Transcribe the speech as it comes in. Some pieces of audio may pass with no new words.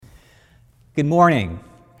Good morning,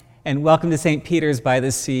 and welcome to St. Peter's by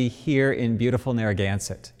the Sea here in beautiful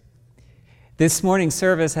Narragansett. This morning's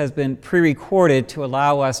service has been pre-recorded to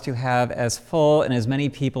allow us to have as full and as many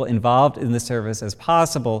people involved in the service as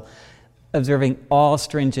possible, observing all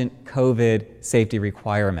stringent COVID safety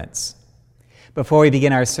requirements. Before we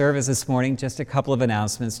begin our service this morning, just a couple of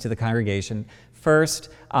announcements to the congregation. First,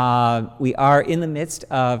 we are in the midst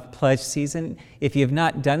of pledge season. If you have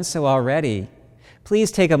not done so already,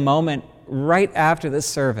 please take a moment right after this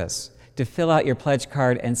service to fill out your pledge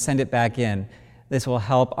card and send it back in. This will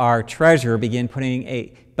help our treasurer begin putting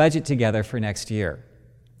a budget together for next year.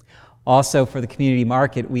 Also, for the community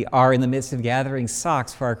market, we are in the midst of gathering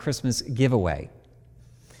socks for our Christmas giveaway.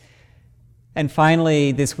 And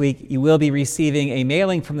finally, this week, you will be receiving a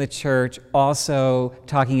mailing from the church also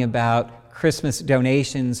talking about Christmas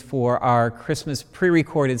donations for our Christmas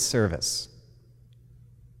pre-recorded service.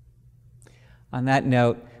 On that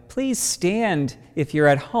note, please stand if you're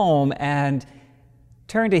at home and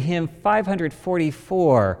turn to hymn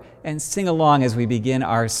 544 and sing along as we begin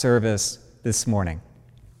our service this morning.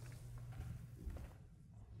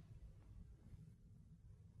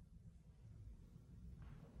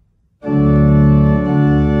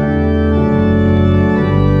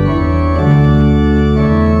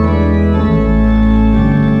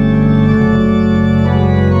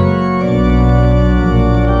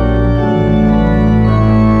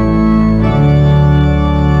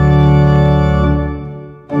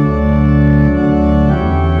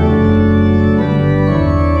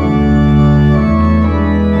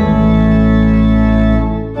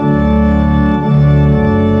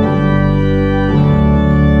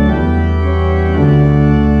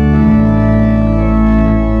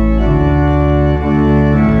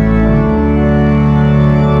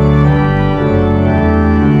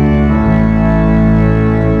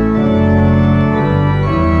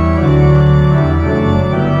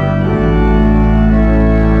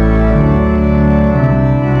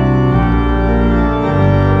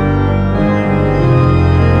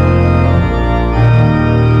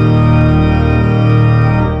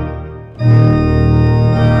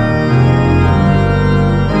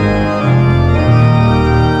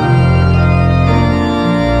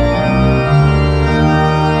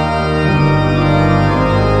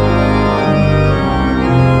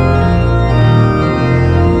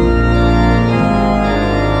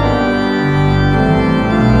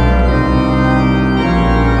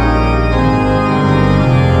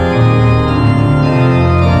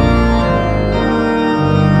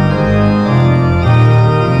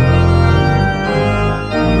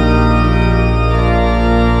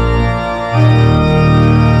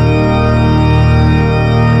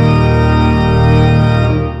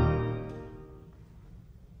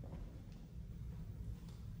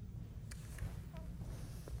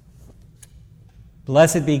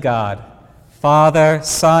 Blessed be God, Father,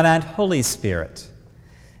 Son, and Holy Spirit,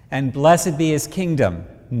 and blessed be his kingdom,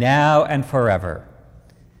 now and forever.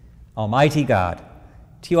 Almighty God,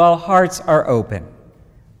 to you all hearts are open,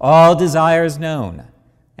 all desires known,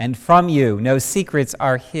 and from you no secrets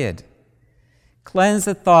are hid. Cleanse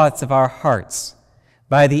the thoughts of our hearts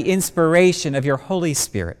by the inspiration of your Holy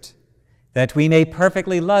Spirit, that we may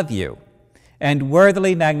perfectly love you and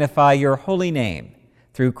worthily magnify your holy name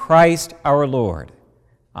through Christ our Lord.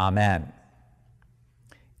 Amen.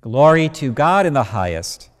 Glory to God in the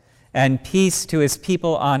highest, and peace to his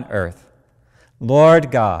people on earth.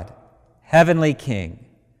 Lord God, heavenly King,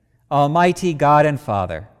 almighty God and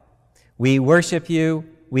Father, we worship you,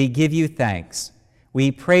 we give you thanks,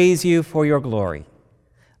 we praise you for your glory.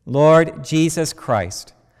 Lord Jesus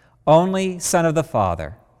Christ, only Son of the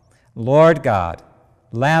Father, Lord God,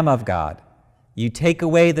 Lamb of God, you take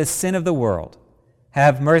away the sin of the world.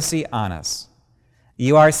 Have mercy on us.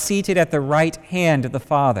 You are seated at the right hand of the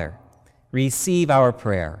Father. Receive our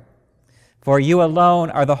prayer. For you alone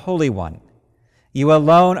are the Holy One. You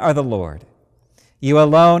alone are the Lord. You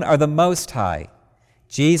alone are the Most High,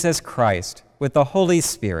 Jesus Christ, with the Holy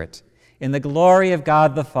Spirit, in the glory of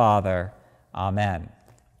God the Father. Amen.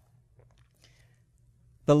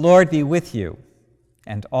 The Lord be with you,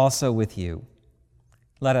 and also with you.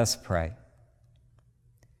 Let us pray.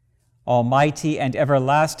 Almighty and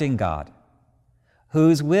everlasting God,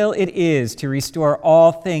 whose will it is to restore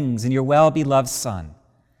all things in your well-beloved Son,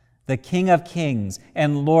 the King of kings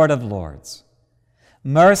and Lord of lords,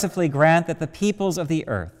 mercifully grant that the peoples of the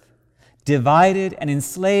earth, divided and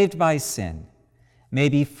enslaved by sin, may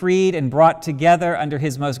be freed and brought together under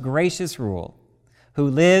his most gracious rule, who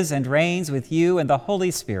lives and reigns with you and the Holy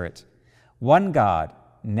Spirit, one God,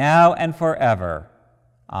 now and forever.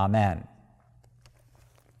 Amen.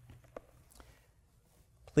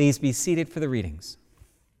 Please be seated for the readings.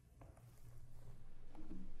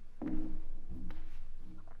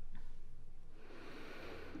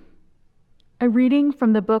 A reading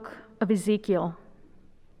from the book of Ezekiel.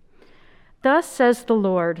 Thus says the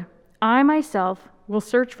Lord, I myself will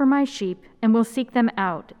search for my sheep and will seek them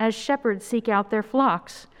out, as shepherds seek out their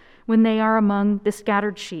flocks when they are among the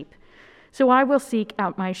scattered sheep. So I will seek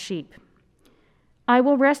out my sheep. I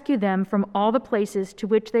will rescue them from all the places to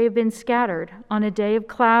which they have been scattered on a day of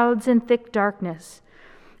clouds and thick darkness.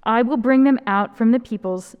 I will bring them out from the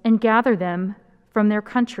peoples and gather them from their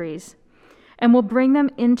countries, and will bring them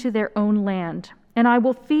into their own land. And I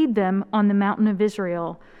will feed them on the mountain of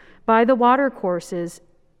Israel, by the watercourses,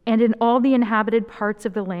 and in all the inhabited parts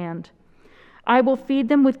of the land. I will feed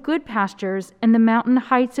them with good pastures, and the mountain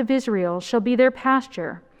heights of Israel shall be their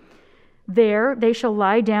pasture. There they shall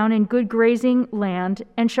lie down in good grazing land,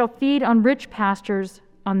 and shall feed on rich pastures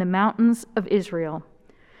on the mountains of Israel.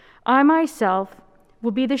 I myself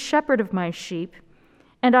will be the shepherd of my sheep,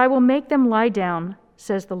 and I will make them lie down,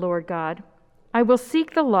 says the Lord God. I will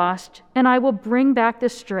seek the lost, and I will bring back the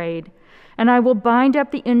strayed, and I will bind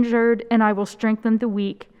up the injured, and I will strengthen the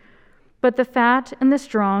weak. But the fat and the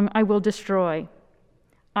strong I will destroy.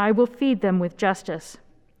 I will feed them with justice.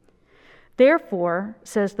 Therefore,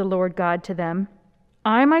 says the Lord God to them,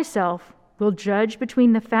 I myself will judge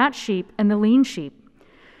between the fat sheep and the lean sheep,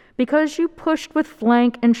 because you pushed with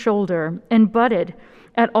flank and shoulder and butted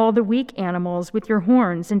at all the weak animals with your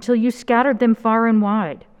horns until you scattered them far and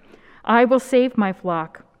wide. I will save my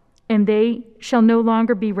flock, and they shall no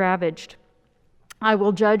longer be ravaged. I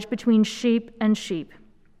will judge between sheep and sheep.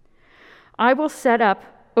 I will set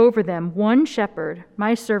up over them one shepherd,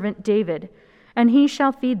 my servant David, and he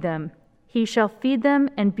shall feed them. He shall feed them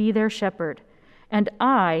and be their shepherd. And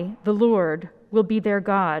I, the Lord, will be their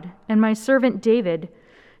God, and my servant David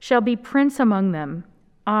shall be prince among them.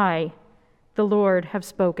 I, the Lord, have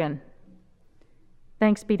spoken.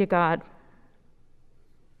 Thanks be to God.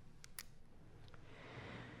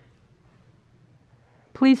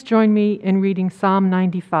 Please join me in reading Psalm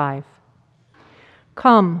 95.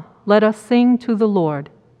 Come, let us sing to the Lord.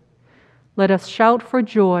 Let us shout for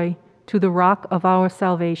joy to the rock of our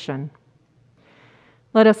salvation.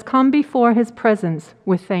 Let us come before his presence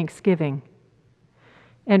with thanksgiving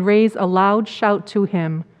and raise a loud shout to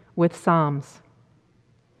him with psalms.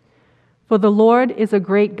 For the Lord is a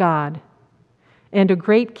great God and a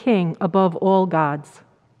great King above all gods.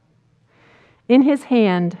 In his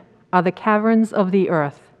hand are the caverns of the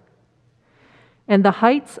earth, and the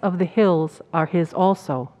heights of the hills are his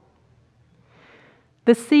also.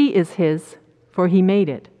 The sea is his, for he made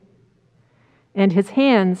it, and his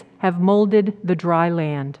hands have molded the dry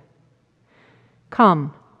land.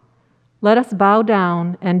 Come, let us bow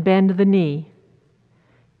down and bend the knee,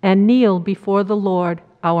 and kneel before the Lord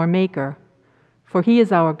our Maker, for he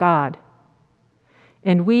is our God,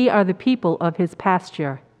 and we are the people of his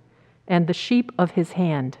pasture, and the sheep of his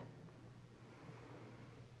hand.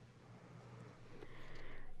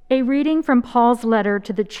 A reading from Paul's letter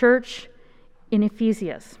to the church in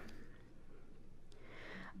Ephesus.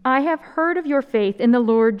 I have heard of your faith in the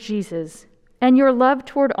Lord Jesus and your love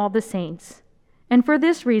toward all the saints, and for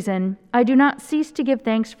this reason I do not cease to give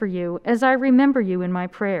thanks for you as I remember you in my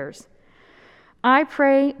prayers. I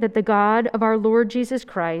pray that the God of our Lord Jesus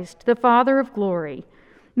Christ, the Father of glory,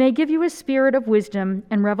 may give you a spirit of wisdom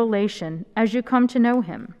and revelation as you come to know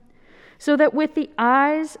him, so that with the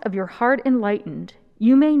eyes of your heart enlightened,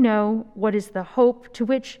 you may know what is the hope to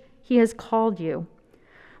which he has called you.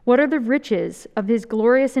 What are the riches of his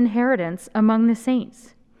glorious inheritance among the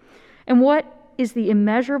saints? And what is the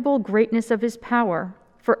immeasurable greatness of his power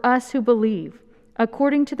for us who believe,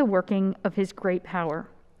 according to the working of his great power?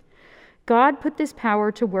 God put this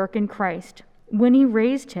power to work in Christ when he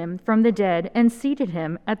raised him from the dead and seated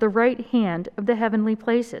him at the right hand of the heavenly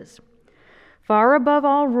places, far above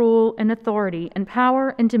all rule and authority and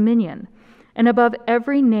power and dominion, and above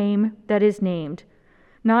every name that is named,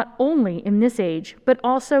 not only in this age, but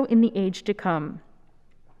also in the age to come.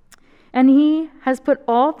 And he has put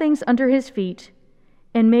all things under his feet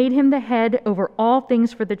and made him the head over all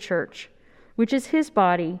things for the church, which is his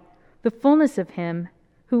body, the fullness of him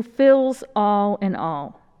who fills all in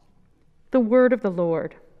all. The word of the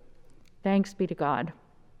Lord. Thanks be to God.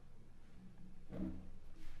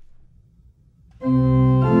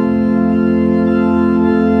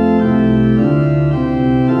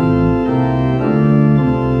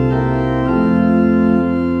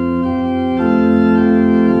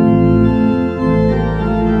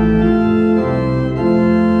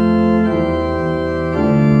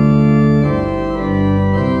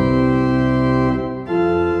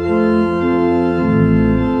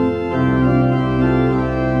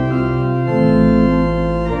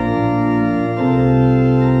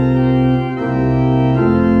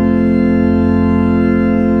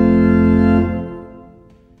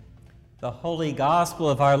 Holy Gospel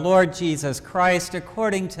of our Lord Jesus Christ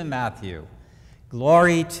according to Matthew.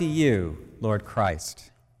 Glory to you, Lord Christ.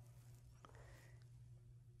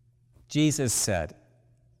 Jesus said,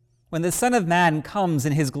 "When the Son of Man comes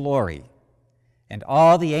in his glory, and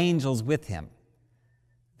all the angels with him,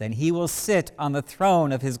 then he will sit on the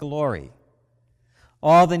throne of his glory.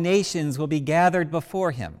 All the nations will be gathered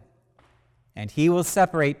before him, and he will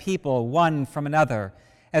separate people one from another,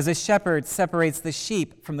 as a shepherd separates the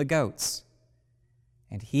sheep from the goats.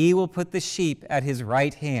 And he will put the sheep at his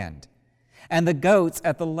right hand, and the goats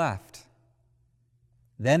at the left.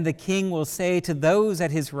 Then the king will say to those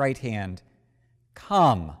at his right hand,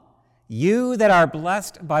 'Come, you that are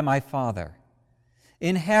blessed by my Father,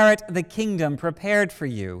 inherit the kingdom prepared for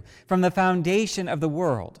you from the foundation of the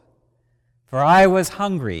world. For I was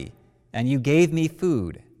hungry, and you gave me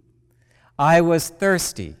food. I was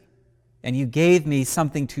thirsty, and you gave me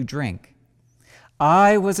something to drink.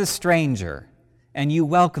 I was a stranger, and you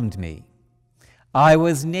welcomed me. I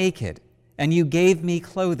was naked, and you gave me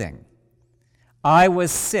clothing. I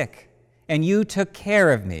was sick, and you took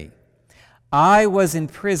care of me. I was in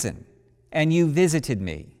prison, and you visited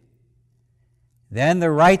me.' Then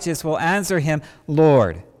the righteous will answer him,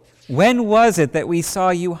 'Lord, when was it that we saw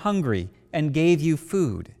you hungry and gave you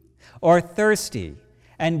food, or thirsty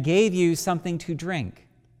and gave you something to drink?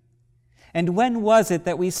 And when was it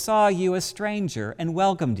that we saw you a stranger and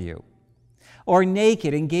welcomed you, or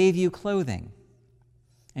naked and gave you clothing?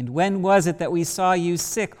 And when was it that we saw you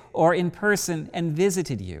sick or in person and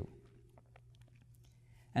visited you?'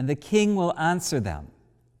 And the king will answer them,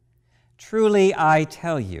 'Truly I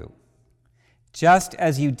tell you, just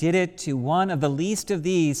as you did it to one of the least of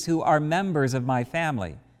these who are members of my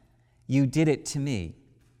family, you did it to me.'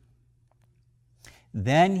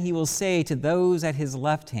 Then he will say to those at his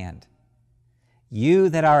left hand, 'You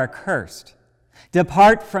that are accursed,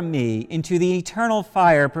 depart from me into the eternal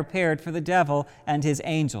fire prepared for the devil and his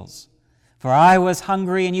angels. For I was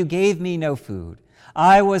hungry, and you gave me no food.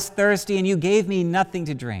 I was thirsty, and you gave me nothing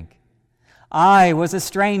to drink. I was a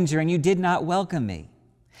stranger, and you did not welcome me.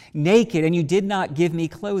 Naked, and you did not give me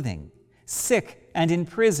clothing. Sick and in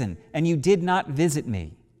prison, and you did not visit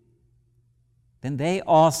me.' Then they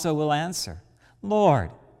also will answer,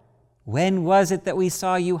 'Lord, when was it that we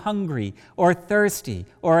saw you hungry, or thirsty,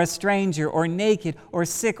 or a stranger, or naked, or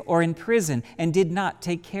sick, or in prison, and did not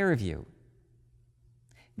take care of you?'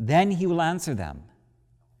 Then he will answer them,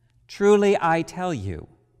 'Truly I tell you,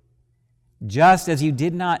 just as you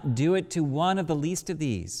did not do it to one of the least of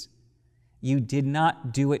these, you did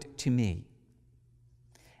not do it to me.'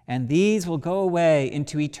 And these will go away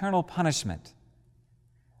into eternal punishment,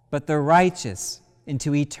 but the righteous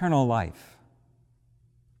into eternal life."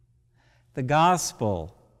 The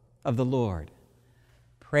Gospel of the Lord.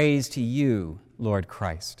 Praise to you, Lord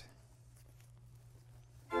Christ.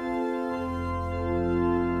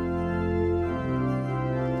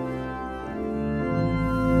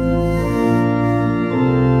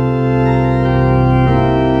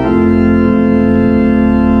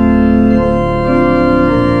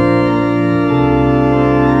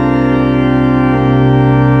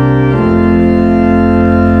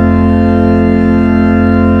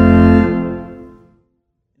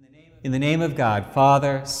 In the name of God,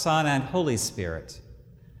 Father, Son, and Holy Spirit.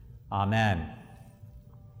 Amen.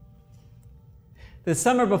 The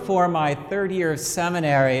summer before my third year of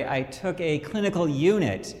seminary, I took a clinical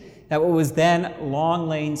unit at what was then Long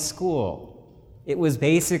Lane School. It was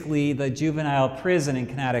basically the juvenile prison in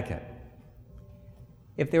Connecticut.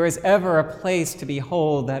 If there was ever a place to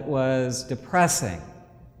behold that was depressing,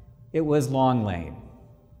 it was Long Lane.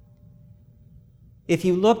 If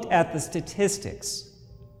you looked at the statistics,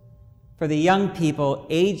 for the young people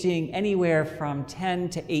aging anywhere from 10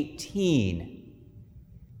 to 18,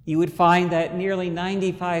 you would find that nearly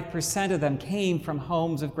 95% of them came from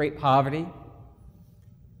homes of great poverty.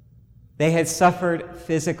 They had suffered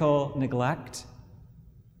physical neglect.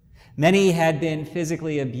 Many had been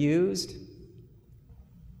physically abused.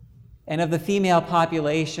 And of the female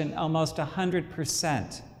population, almost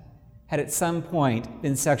 100% had at some point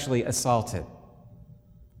been sexually assaulted.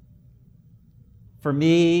 For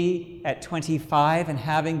me, at 25, and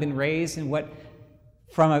having been raised in what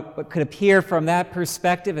could appear from that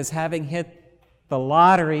perspective as having hit the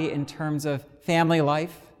lottery in terms of family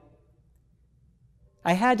life,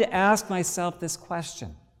 I had to ask myself this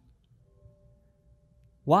question: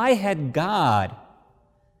 why had God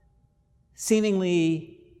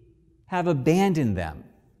seemingly have abandoned them?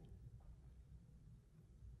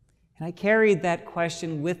 And I carried that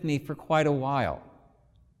question with me for quite a while.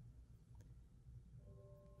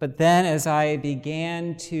 But then as I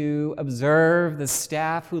began to observe the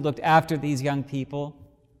staff who looked after these young people,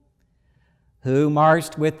 who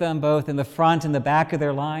marched with them both in the front and the back of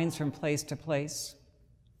their lines from place to place,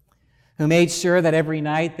 who made sure that every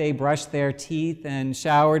night they brushed their teeth and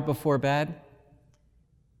showered before bed,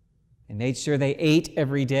 and made sure they ate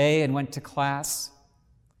every day and went to class,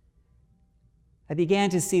 I began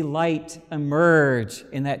to see light emerge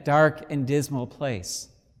in that dark and dismal place.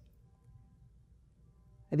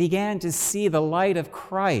 I began to see the light of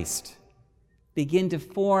Christ begin to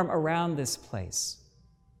form around this place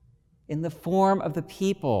in the form of the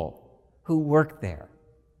people who worked there,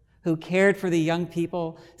 who cared for the young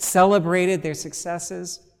people, celebrated their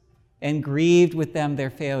successes, and grieved with them their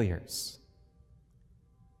failures.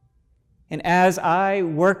 And as I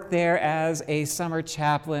worked there as a summer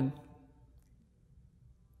chaplain,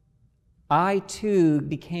 I too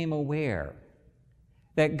became aware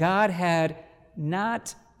that God had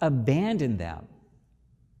not abandoned them,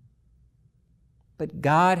 but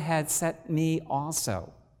God had set me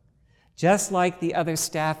also, just like the other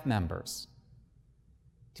staff members,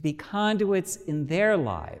 to be conduits in their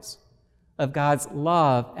lives of God's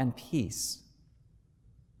love and peace.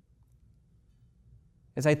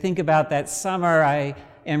 As I think about that summer, I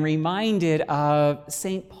am reminded of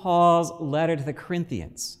St. Paul's letter to the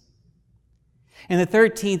Corinthians. In the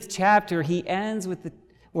 13th chapter, he ends with the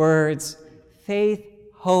words, faith,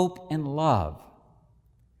 hope, and love.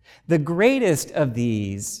 The greatest of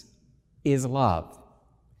these is love.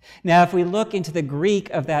 Now, if we look into the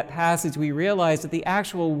Greek of that passage, we realize that the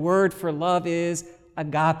actual word for love is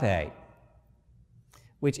agape,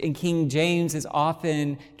 which in King James is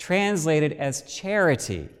often translated as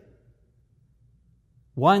charity,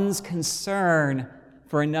 one's concern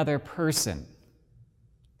for another person.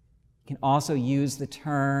 You can also use the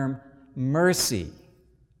term mercy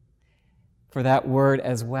for that word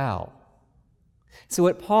as well. So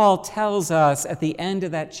what Paul tells us at the end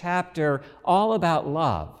of that chapter, all about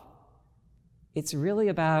love, it's really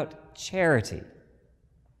about charity.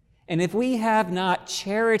 And if we have not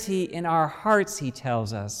charity in our hearts, he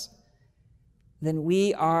tells us, then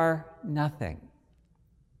we are nothing.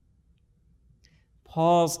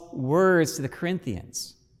 Paul's words to the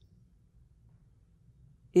Corinthians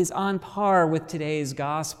is on par with today's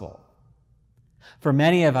gospel. For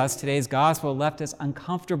many of us, today's gospel left us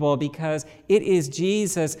uncomfortable because it is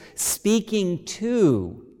Jesus speaking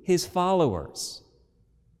to his followers.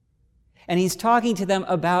 And he's talking to them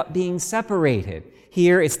about being separated.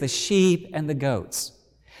 Here it's the sheep and the goats,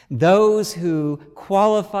 those who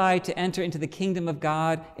qualify to enter into the kingdom of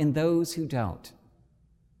God and those who don't.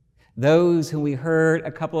 Those whom we heard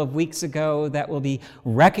a couple of weeks ago that will be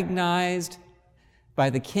recognized by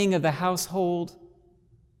the king of the household,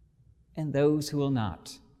 and those who will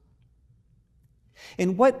not.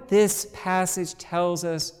 And what this passage tells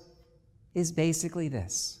us is basically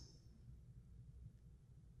this: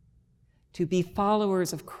 to be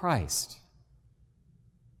followers of Christ,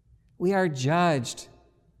 we are judged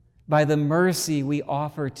by the mercy we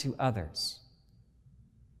offer to others.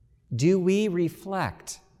 Do we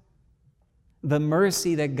reflect the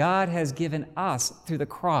mercy that God has given us through the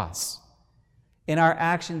cross in our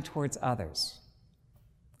action towards others?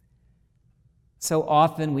 So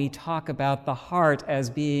often we talk about the heart as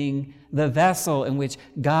being the vessel in which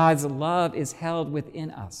God's love is held within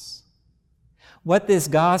us. What this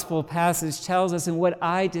gospel passage tells us, and what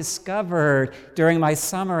I discovered during my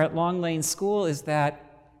summer at Long Lane School, is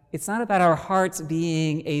that it's not about our hearts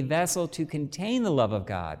being a vessel to contain the love of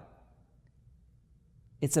God.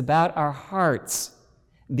 It's about our hearts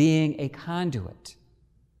being a conduit,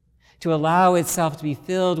 to allow itself to be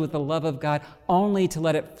filled with the love of God, only to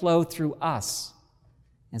let it flow through us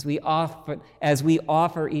as we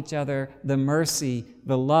offer each other the mercy,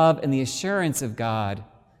 the love, and the assurance of God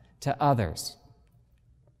to others.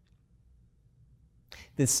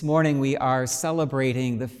 This morning we are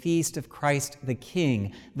celebrating the feast of Christ the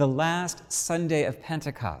King, the last Sunday of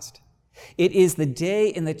Pentecost. It is the day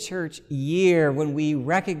in the church year when we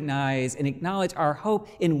recognize and acknowledge our hope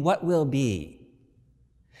in what will be.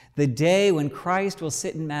 The day when Christ will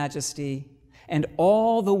sit in majesty and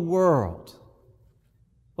all the world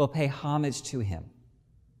will pay homage to him.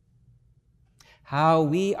 How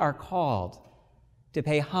we are called to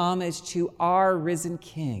pay homage to our risen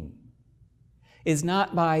King is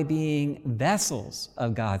not by being vessels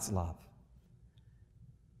of God's love,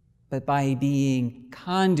 but by being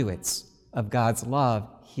conduits of God's love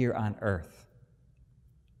here on earth.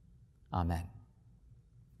 Amen.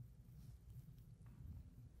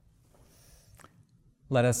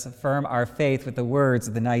 Let us affirm our faith with the words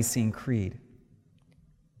of the Nicene Creed.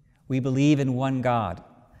 We believe in one God,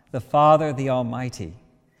 the Father, the Almighty,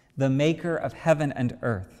 the maker of heaven and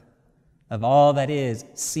earth, of all that is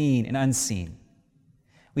seen and unseen.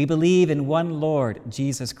 We believe in one Lord,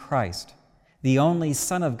 Jesus Christ, the only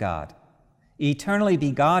Son of God, eternally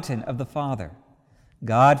begotten of the Father,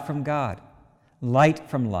 God from God, light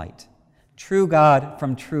from light, true God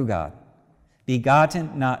from true God,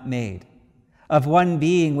 begotten, not made, of one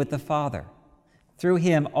being with the Father. Through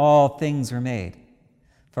him all things were made.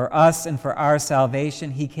 For us and for our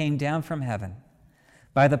salvation he came down from heaven.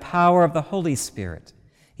 By the power of the Holy Spirit,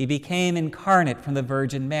 he became incarnate from the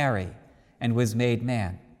Virgin Mary and was made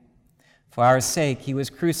man. For our sake he was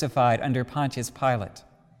crucified under Pontius Pilate.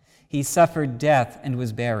 He suffered death and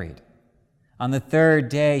was buried. On the third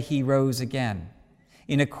day he rose again,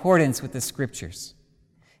 in accordance with the Scriptures.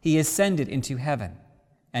 He ascended into heaven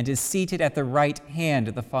and is seated at the right hand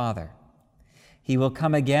of the Father. He will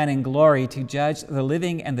come again in glory to judge the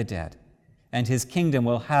living and the dead, and his kingdom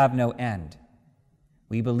will have no end.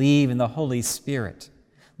 We believe in the Holy Spirit,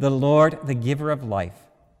 the Lord, the giver of life,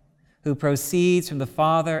 who proceeds from the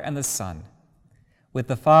Father and the Son. With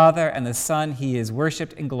the Father and the Son he is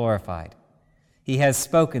worshiped and glorified. He has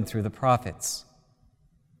spoken through the prophets.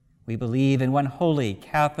 We believe in one holy,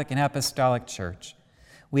 Catholic, and Apostolic Church.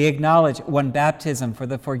 We acknowledge one baptism for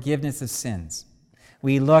the forgiveness of sins.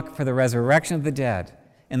 We look for the resurrection of the dead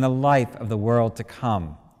and the life of the world to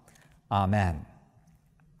come. Amen.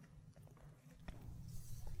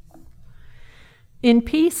 In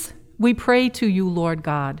peace, we pray to you, Lord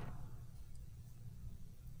God.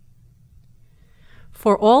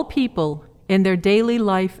 For all people in their daily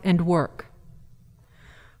life and work,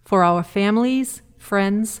 for our families,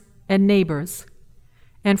 friends, and neighbors,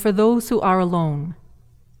 and for those who are alone,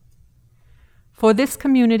 for this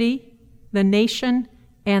community, the nation,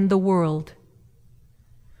 and the world,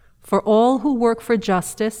 for all who work for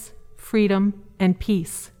justice, freedom, and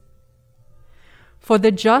peace, for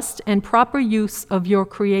the just and proper use of your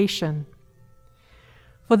creation,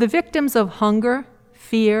 for the victims of hunger,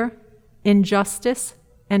 fear, injustice,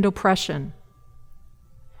 and oppression,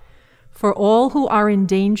 for all who are in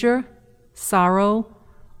danger, sorrow,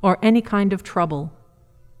 or any kind of trouble,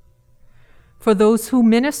 for those who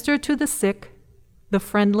minister to the sick, the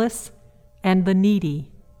friendless, and the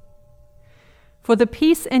needy, for the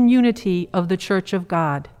peace and unity of the Church of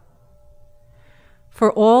God,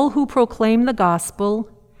 for all who proclaim the gospel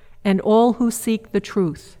and all who seek the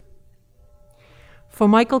truth, for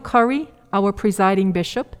Michael Curry, our presiding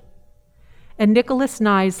bishop, and Nicholas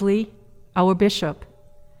Knisley, our bishop,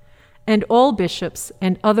 and all bishops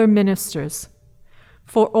and other ministers,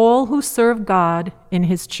 for all who serve God in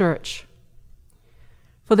his church,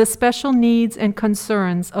 for the special needs and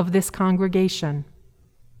concerns of this congregation.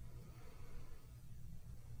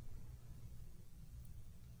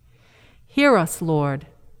 Hear us, Lord,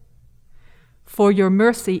 for your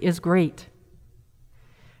mercy is great.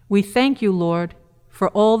 We thank you, Lord, for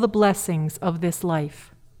all the blessings of this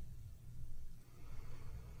life.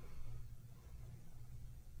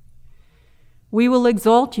 We will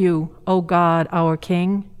exalt you, O God, our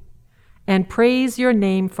King, and praise your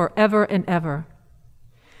name forever and ever.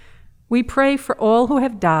 We pray for all who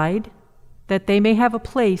have died, that they may have a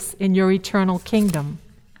place in your eternal kingdom.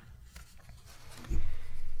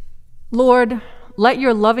 Lord, let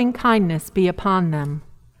your loving kindness be upon them,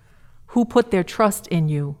 who put their trust in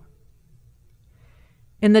you.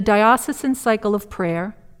 In the diocesan cycle of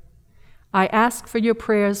prayer, I ask for your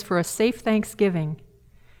prayers for a safe Thanksgiving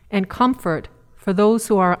and comfort for those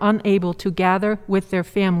who are unable to gather with their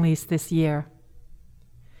families this year.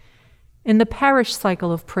 In the parish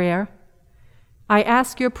cycle of prayer, I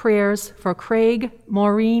ask your prayers for Craig,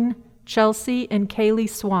 Maureen, Chelsea, and Kaylee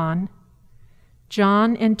Swan,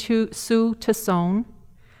 John and Sue Tassone,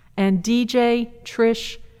 and DJ,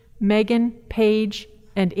 Trish, Megan, Paige,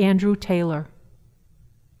 and Andrew Taylor.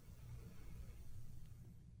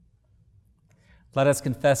 Let us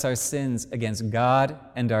confess our sins against God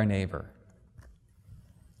and our neighbor.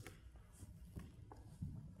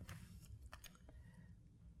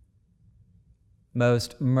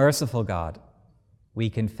 Most merciful God, we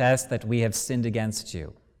confess that we have sinned against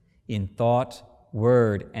you in thought,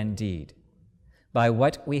 word, and deed, by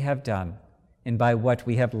what we have done and by what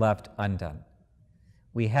we have left undone.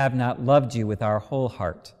 We have not loved you with our whole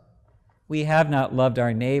heart. We have not loved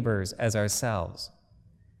our neighbors as ourselves.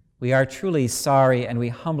 We are truly sorry and we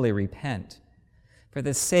humbly repent. For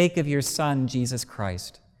the sake of your Son, Jesus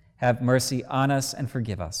Christ, have mercy on us and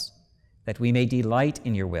forgive us, that we may delight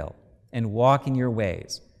in your will and walk in your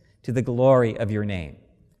ways, to the glory of your name.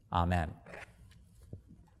 Amen.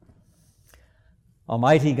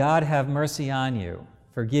 Almighty God, have mercy on you,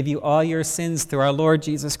 forgive you all your sins through our Lord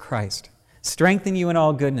Jesus Christ, strengthen you in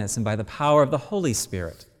all goodness, and by the power of the Holy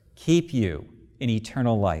Spirit, keep you in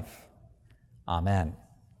eternal life. Amen.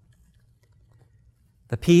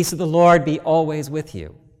 The peace of the Lord be always with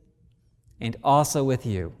you, and also with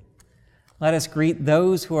you. Let us greet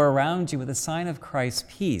those who are around you with a sign of Christ's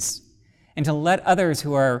peace, and to let others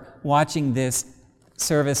who are watching this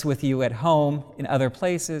service with you at home, in other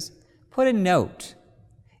places, put a note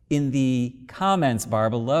in the comments bar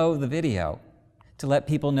below the video to let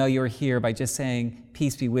people know you're here by just saying,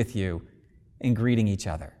 "Peace be with you," and greeting each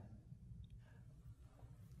other.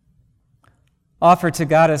 Offer to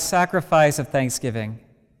God a sacrifice of thanksgiving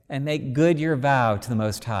and make good your vow to the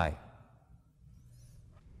Most High.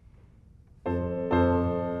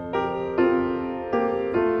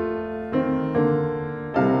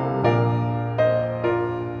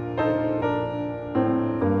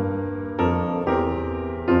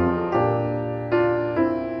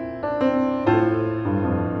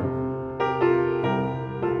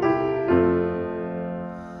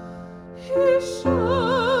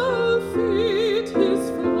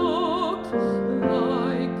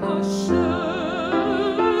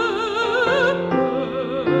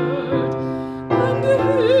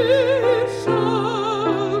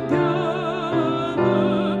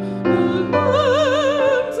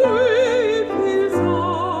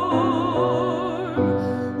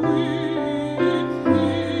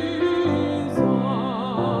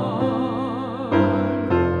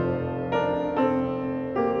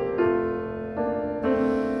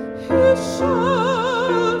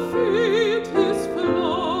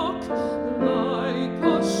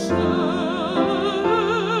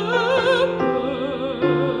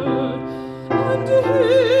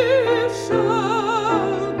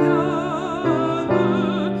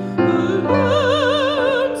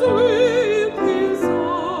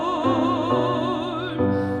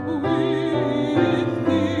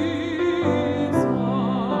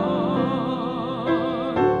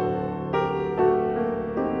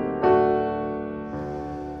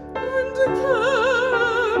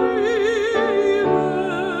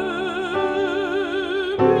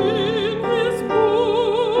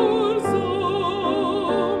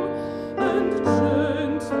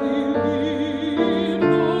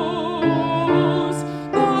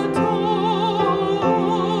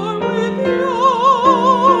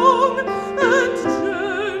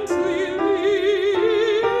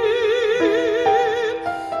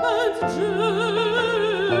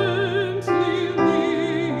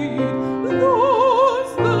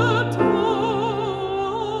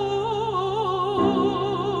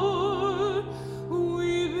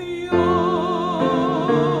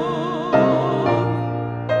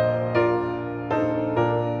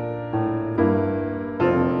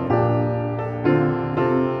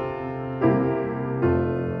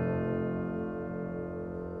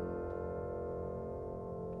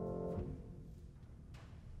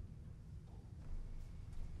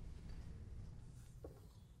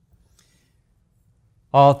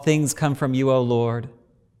 All things come from you, O Lord,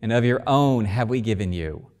 and of your own have we given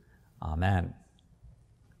you. Amen.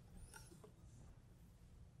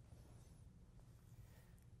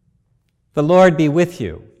 The Lord be with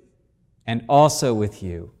you, and also with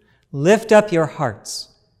you. Lift up your hearts.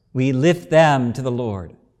 We lift them to the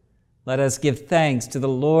Lord. Let us give thanks to the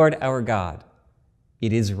Lord our God.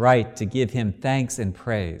 It is right to give him thanks and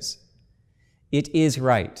praise. It is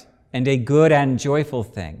right and a good and joyful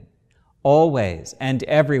thing, always and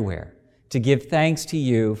everywhere, to give thanks to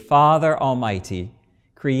you, Father Almighty,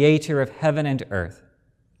 Creator of heaven and earth.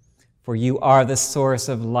 For you are the source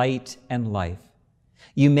of light and life.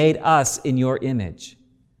 You made us in your image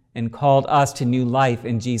and called us to new life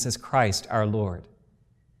in Jesus Christ our Lord.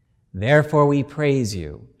 Therefore we praise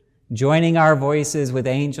you, joining our voices with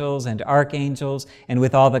angels and archangels and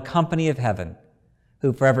with all the company of heaven,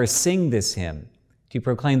 who forever sing this hymn to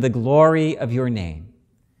proclaim the glory of your name.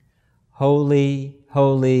 Holy,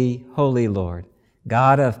 holy, holy Lord,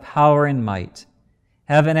 God of power and might,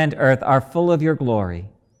 heaven and earth are full of your glory.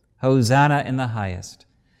 Hosanna in the highest.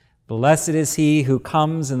 Blessed is he who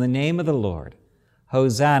comes in the name of the Lord.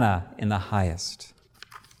 Hosanna in the highest.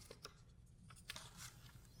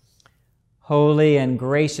 Holy and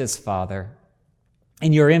gracious Father,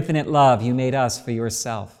 in your infinite love you made us for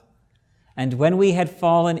yourself. And when we had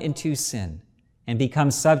fallen into sin and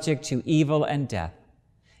become subject to evil and death,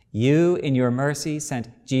 you, in your mercy, sent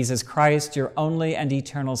Jesus Christ, your only and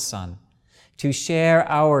eternal Son, to share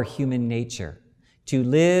our human nature, to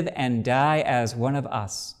live and die as one of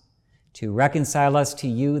us, to reconcile us to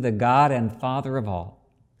you, the God and Father of all.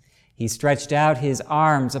 He stretched out his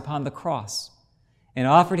arms upon the cross and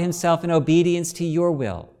offered himself in obedience to your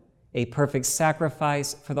will, a perfect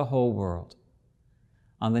sacrifice for the whole world.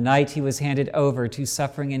 On the night he was handed over to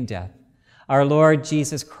suffering and death, our Lord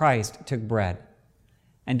Jesus Christ took bread,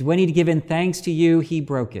 and when he'd given thanks to you, he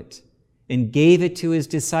broke it and gave it to his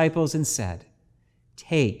disciples and said,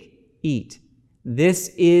 "Take, eat. This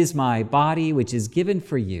is my body, which is given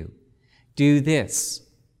for you. Do this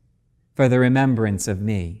for the remembrance of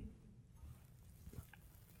me."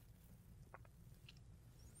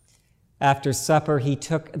 After supper, he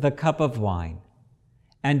took the cup of wine,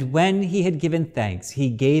 and when he had given thanks, he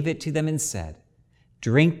gave it to them and said,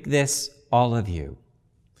 "Drink this, all of you.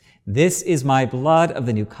 This is my blood of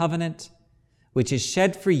the new covenant, which is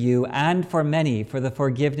shed for you and for many for the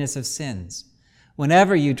forgiveness of sins.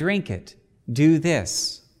 Whenever you drink it, do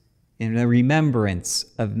this in the remembrance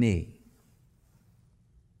of me."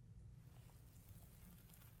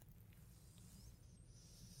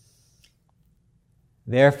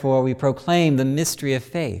 Therefore, we proclaim the mystery of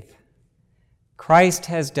faith. Christ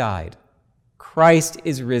has died. Christ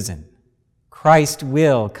is risen. Christ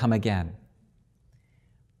will come again.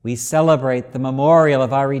 We celebrate the memorial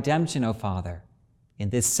of our redemption, O Father, in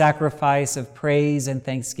this sacrifice of praise and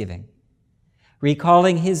thanksgiving.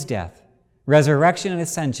 Recalling his death, resurrection, and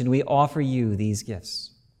ascension, we offer you these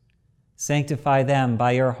gifts. Sanctify them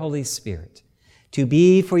by your Holy Spirit, to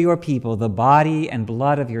be for your people the body and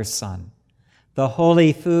blood of your Son, the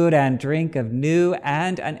holy food and drink of new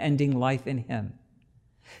and unending life in him.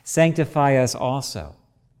 Sanctify us also,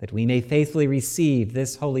 that we may faithfully receive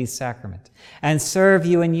this holy sacrament and serve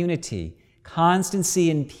you in unity, constancy,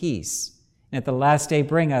 and peace, and at the last day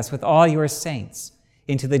bring us with all your saints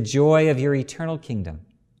into the joy of your eternal kingdom.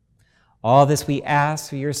 All this we ask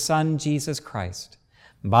through your Son, Jesus Christ,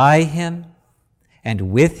 by him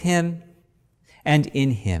and with him and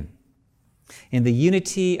in him. In the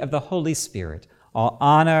unity of the Holy Spirit, all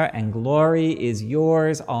honor and glory is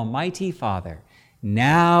yours, Almighty Father,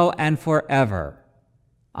 now and forever.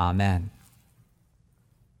 Amen.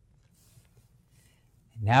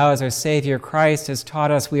 Now, as our Savior Christ has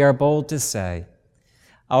taught us, we are bold to say,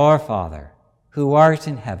 "Our Father, who art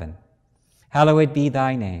in heaven, hallowed be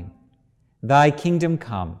thy name. Thy kingdom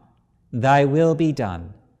come, thy will be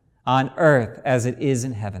done, on earth as it is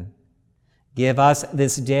in heaven. Give us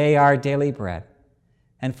this day our daily bread,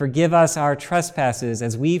 and forgive us our trespasses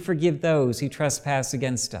as we forgive those who trespass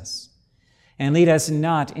against us. And lead us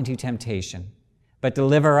not into temptation, but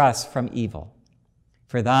deliver us from evil.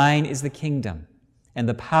 For thine is the kingdom, and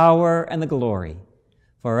the power, and the glory,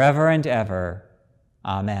 forever and ever.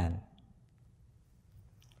 Amen."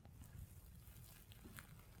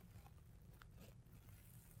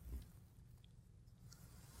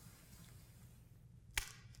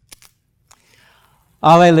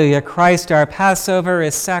 Alleluia, Christ our Passover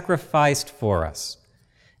is sacrificed for us.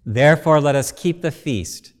 Therefore let us keep the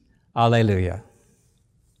feast. Alleluia.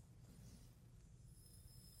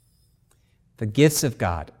 The gifts of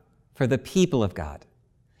God for the people of God.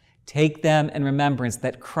 Take them in remembrance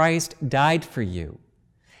that Christ died for you,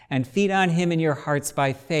 and feed on him in your hearts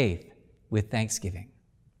by faith with thanksgiving.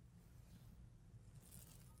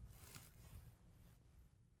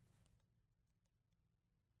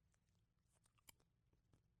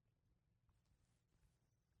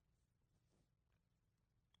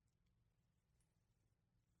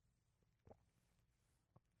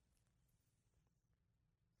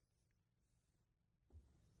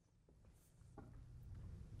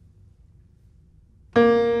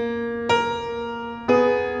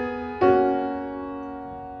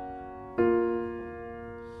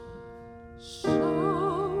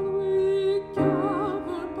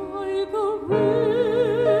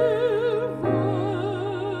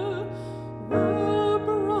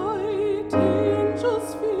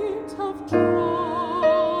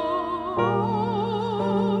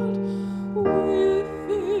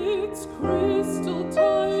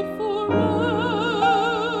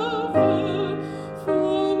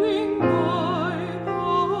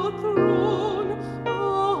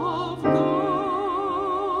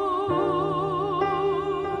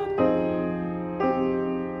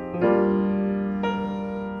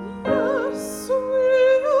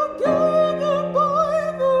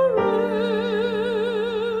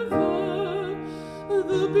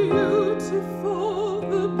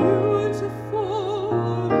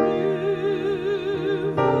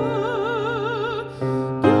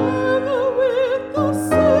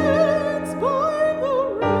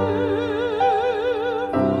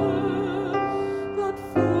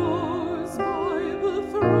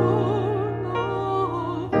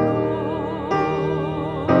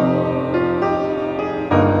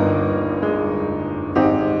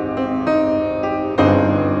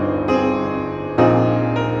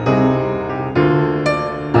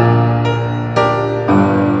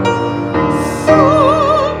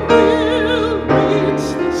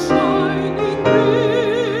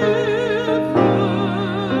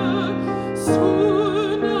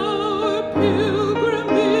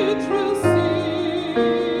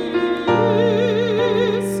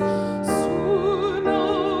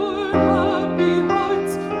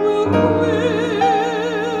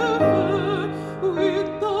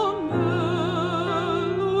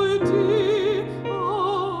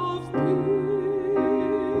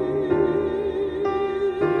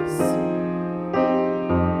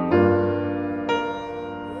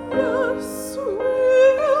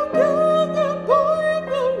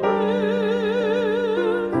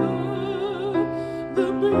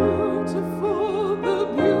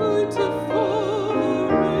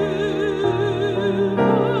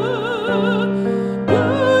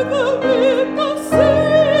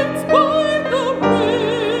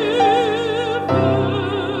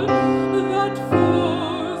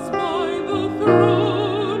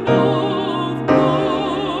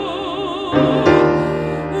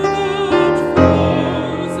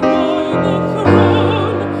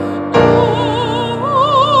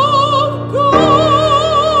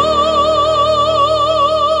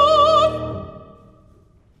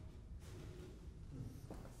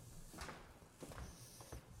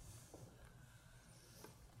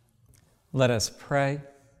 Let us pray.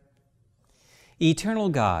 Eternal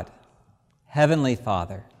God, Heavenly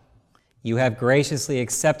Father, you have graciously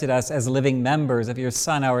accepted us as living members of your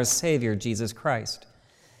Son, our Savior, Jesus Christ,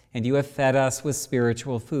 and you have fed us with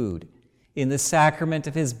spiritual food in the sacrament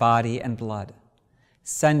of his body and blood.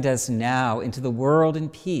 Send us now into the world in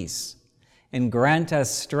peace, and grant us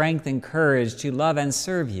strength and courage to love and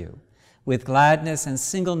serve you with gladness and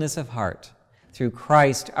singleness of heart, through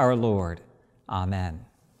Christ our Lord. Amen.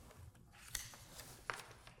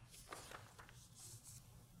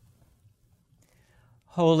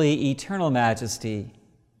 Holy eternal majesty,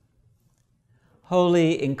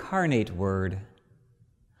 holy incarnate word,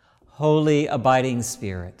 holy abiding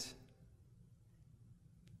spirit,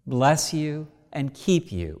 bless you and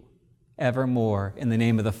keep you evermore, in the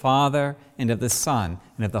name of the Father, and of the Son,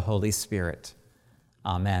 and of the Holy Spirit.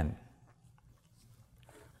 Amen.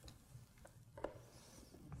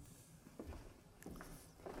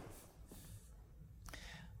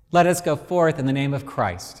 Let us go forth in the name of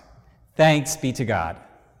Christ. Thanks be to God.